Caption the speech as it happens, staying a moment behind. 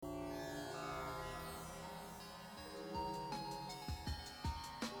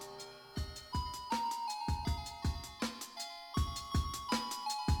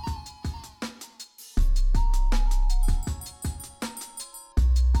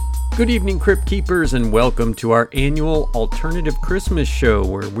Good evening, Crypt Keepers, and welcome to our annual Alternative Christmas Show,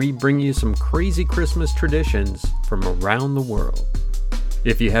 where we bring you some crazy Christmas traditions from around the world.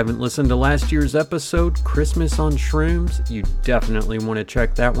 If you haven't listened to last year's episode, Christmas on Shrooms, you definitely want to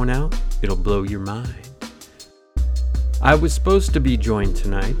check that one out. It'll blow your mind. I was supposed to be joined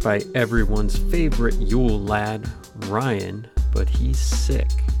tonight by everyone's favorite Yule lad, Ryan, but he's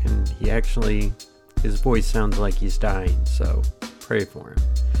sick, and his voice sounds like he's dying, so pray for him.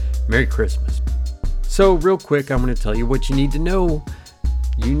 Merry Christmas. So real quick, I'm going to tell you what you need to know.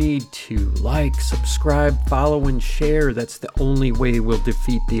 You need to like, subscribe, follow, and share. That's the only way we'll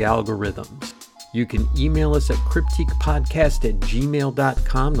defeat the algorithms. You can email us at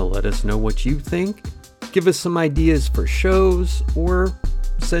cryptiquepodcast@gmail.com to let us know what you think. Give us some ideas for shows, or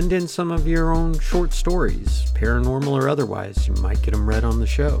send in some of your own short stories, paranormal or otherwise. You might get them read on the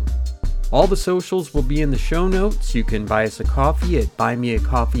show. All the socials will be in the show notes. You can buy us a coffee at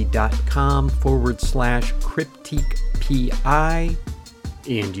buymeacoffee.com/cryptiquepi.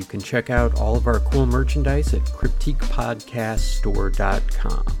 And you can check out all of our cool merchandise at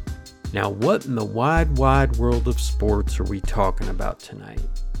cryptiquepodcaststore.com. Now, what in the wide world of sports are we talking about tonight?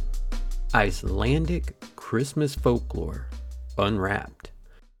 Icelandic Christmas folklore unwrapped.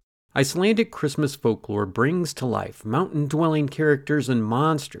 Icelandic Christmas folklore brings to life mountain-dwelling characters and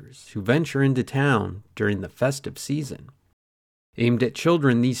monsters who venture into town during the festive season. Aimed at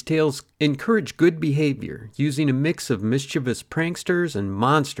children, these tales encourage good behavior, using a mix of mischievous pranksters and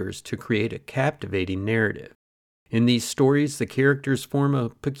monsters to create a captivating narrative. In these stories, the characters form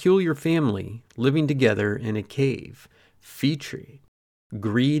a peculiar family living together in a cave, featuring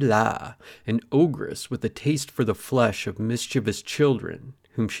Grýla, an ogress with a taste for the flesh of mischievous children,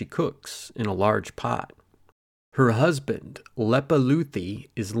 whom she cooks in a large pot. Her husband, Lepalúthi,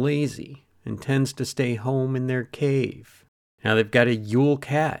 is lazy and tends to stay home in their cave. Now they've got a Yule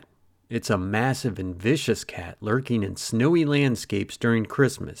cat. It's a massive and vicious cat lurking in snowy landscapes during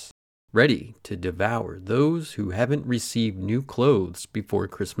Christmas, ready to devour those who haven't received new clothes before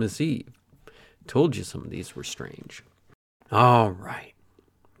Christmas Eve. Told you some of these were strange. All right,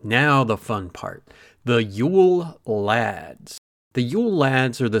 now the fun part, the Yule lads. The Yule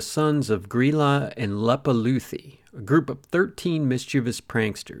lads are the sons of Grýla and Lepalúthi, a group of 13 mischievous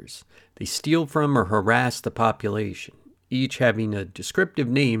pranksters. They steal from or harass the population, each having a descriptive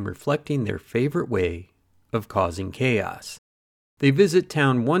name reflecting their favorite way of causing chaos. They visit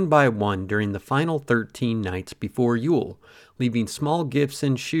town one by one during the final 13 nights before Yule, leaving small gifts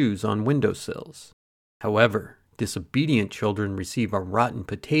and shoes on windowsills. However, disobedient children receive a rotten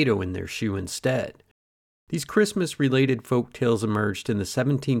potato in their shoe instead. These Christmas-related folk tales emerged in the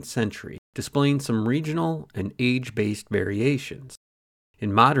 17th century, displaying some regional and age-based variations.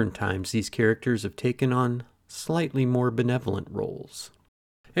 In modern times, these characters have taken on slightly more benevolent roles.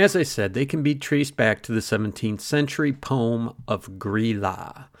 As I said, they can be traced back to the 17th century poem of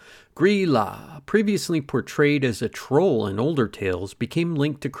Grýla. Grýla, previously portrayed as a troll in older tales, became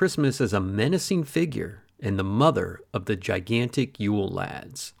linked to Christmas as a menacing figure and the mother of the gigantic Yule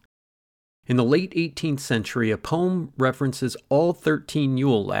lads. In the late 18th century, a poem references all 13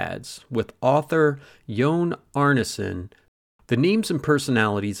 Yule lads, with author Jón Árnason. The names and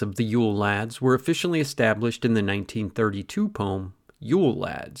personalities of the Yule lads were officially established in the 1932 poem Yule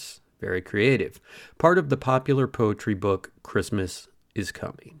Lads. Very creative. Part of the popular poetry book Christmas is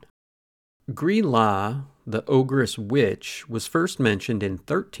Coming. Grýla, the ogress witch, was first mentioned in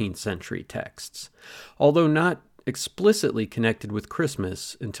 13th century texts. Although not explicitly connected with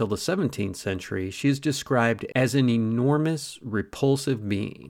Christmas until the 17th century, she is described as an enormous, repulsive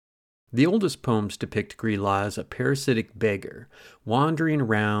being. The oldest poems depict Grýla as a parasitic beggar, wandering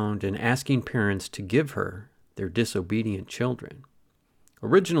around and asking parents to give her their disobedient children.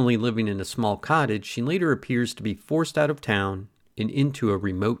 Originally living in a small cottage, she later appears to be forced out of town and into a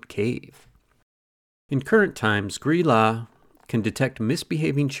remote cave. In current times, Grýla can detect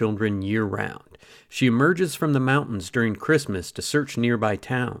misbehaving children year-round. She emerges from the mountains during Christmas to search nearby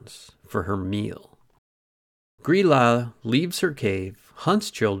towns for her meal. Grýla leaves her cave, hunts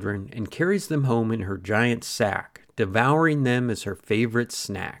children, and carries them home in her giant sack, devouring them as her favorite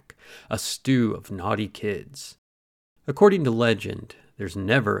snack, a stew of naughty kids. According to legend, there's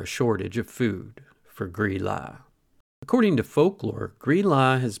never a shortage of food for Grýla. According to folklore,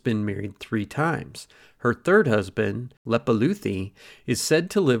 Grýla has been married 3 times. Her third husband, Lepalúthi, is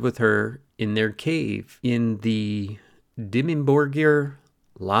said to live with her in their cave in the Dimmuborgir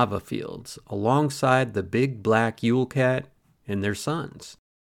lava fields, alongside the big black Yule cat and their sons.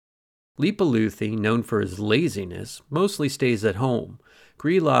 Lepalúthi, known for his laziness, mostly stays at home,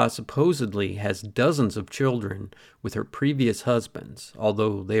 Grilla supposedly has dozens of children with her previous husbands,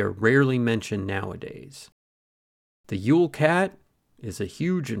 although they are rarely mentioned nowadays. The Yule Cat is a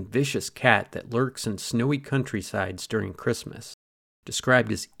huge and vicious cat that lurks in snowy countrysides during Christmas.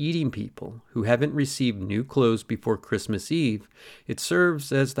 Described as eating people who haven't received new clothes before Christmas Eve, it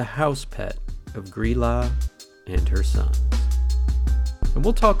serves as the house pet of Grilla and her sons. And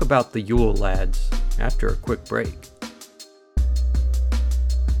we'll talk about the Yule lads after a quick break.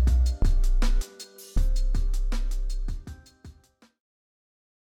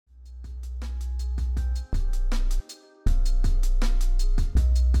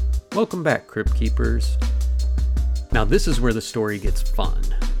 Welcome back, Crypt Keepers. Now this is where the story gets fun.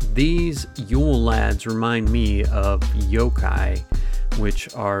 These Yule lads remind me of yokai,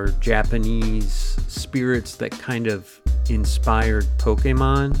 which are Japanese spirits that kind of inspired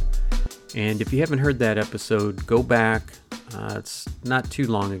Pokemon. And if you haven't heard that episode, go back. It's not too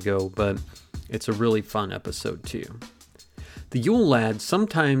long ago, but it's a really fun episode too. The Yule lads,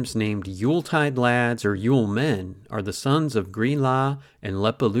 sometimes named Yuletide lads or Yule men, are the sons of Grilla and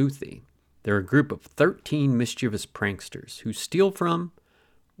Lepaluthi. They're a group of 13 mischievous pranksters who steal from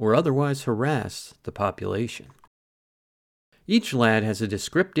or otherwise harass the population. Each lad has a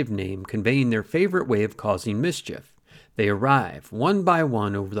descriptive name conveying their favorite way of causing mischief. They arrive one by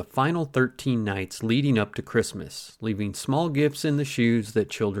one over the final 13 nights leading up to Christmas, leaving small gifts in the shoes that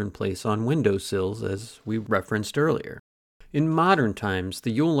children place on windowsills, as we referenced earlier. In modern times,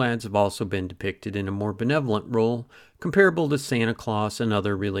 the Yule lads have also been depicted in a more benevolent role, comparable to Santa Claus and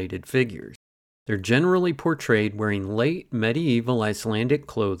other related figures. They're generally portrayed wearing late medieval Icelandic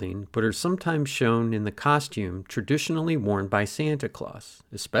clothing, but are sometimes shown in the costume traditionally worn by Santa Claus,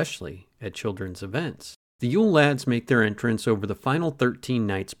 especially at children's events. The Yule lads make their entrance over the final 13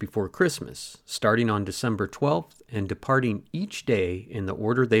 nights before Christmas, starting on December 12th and departing each day in the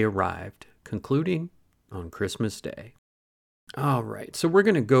order they arrived, concluding on Christmas Day. All right, so we're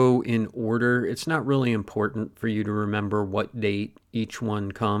going to go in order. It's not really important for you to remember what date each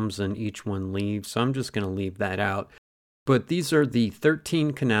one comes and each one leaves, so I'm just going to leave that out. But these are the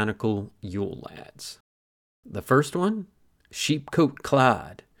 13 canonical Yule lads. The first one, Sheepcoat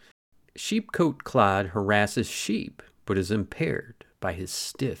Clod. Sheepcoat Clod harasses sheep, but is impaired by his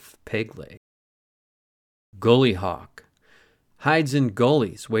stiff peg leg. Gullyhawk hides in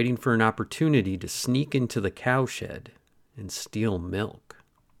gullies, waiting for an opportunity to sneak into the cowshed and steal milk.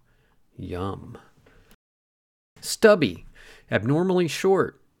 Yum. Stubby, abnormally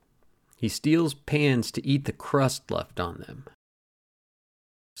short. He steals pans to eat the crust left on them.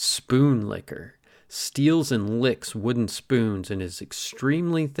 Spoon licker steals and licks wooden spoons and is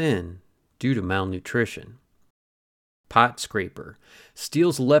extremely thin due to malnutrition. Pot scraper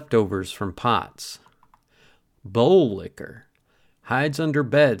steals leftovers from pots. Bowl licker hides under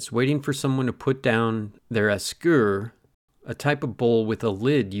beds waiting for someone to put down their esker, a type of bowl with a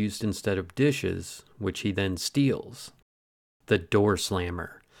lid used instead of dishes, which he then steals. The door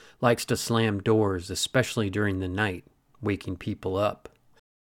slammer likes to slam doors, especially during the night, waking people up.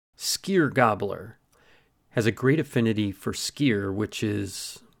 Skyr gobbler has a great affinity for skyr, which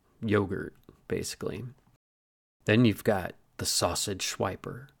is yogurt, basically. Then you've got the sausage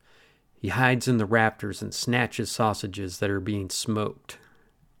swiper. He hides in the rafters and snatches sausages that are being smoked.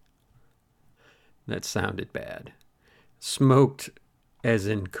 That sounded bad. Smoked as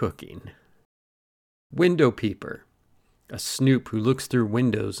in cooking. Window peeper, a snoop who looks through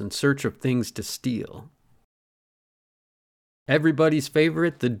windows in search of things to steal. Everybody's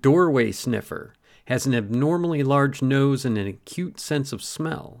favorite, the doorway sniffer, has an abnormally large nose and an acute sense of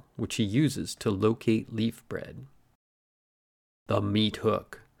smell, which he uses to locate leaf bread. The meat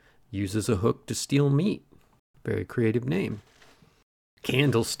hook uses a hook to steal meat. Very creative name.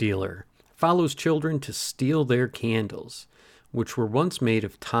 Candle stealer follows children to steal their candles, which were once made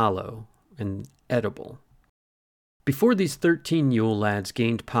of tallow and edible. Before these 13 Yule lads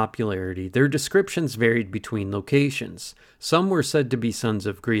gained popularity, their descriptions varied between locations. Some were said to be sons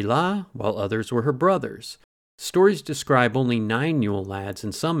of Grilla, while others were her brothers. Stories describe only 9 Yule lads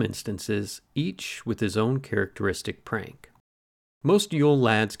in some instances, each with his own characteristic prank. Most Yule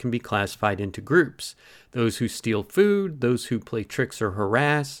lads can be classified into groups: those who steal food, those who play tricks or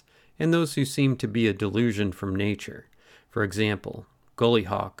harass, and those who seem to be a delusion from nature. For example,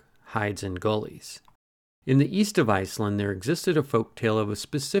 Gullyhawk hides in gullies. In the east of Iceland, there existed a folk tale of a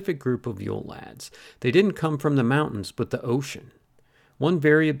specific group of Yule lads. They didn't come from the mountains, but the ocean. One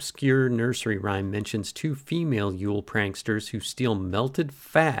very obscure nursery rhyme mentions 2 female Yule pranksters who steal melted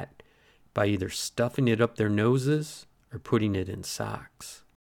fat by either stuffing it up their noses or putting it in socks.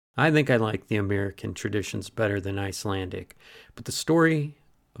 I think I like the American traditions better than Icelandic, but the story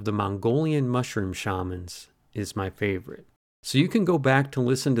of the Mongolian mushroom shamans is my favorite. So you can go back to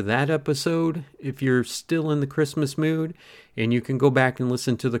listen to that episode if you're still in the Christmas mood, and you can go back and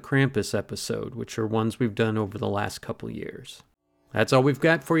listen to the Krampus episode, which are ones we've done over the last couple years. That's all we've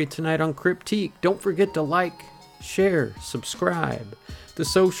got for you tonight on Cryptique. Don't forget to like, share, subscribe. The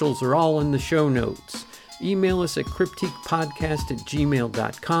socials are all in the show notes. Email us at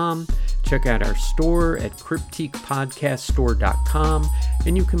cryptiquepodcast@gmail.com. Check out our store at cryptiquepodcaststore.com,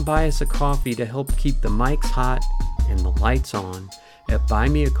 and you can buy us a coffee to help keep the mics hot and the lights on at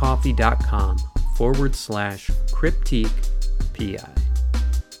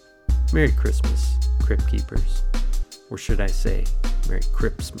buymeacoffee.com/cryptiquepi. Merry Christmas, Crypt Keepers. Or should I say, Merry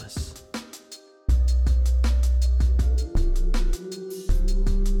Cryptmas.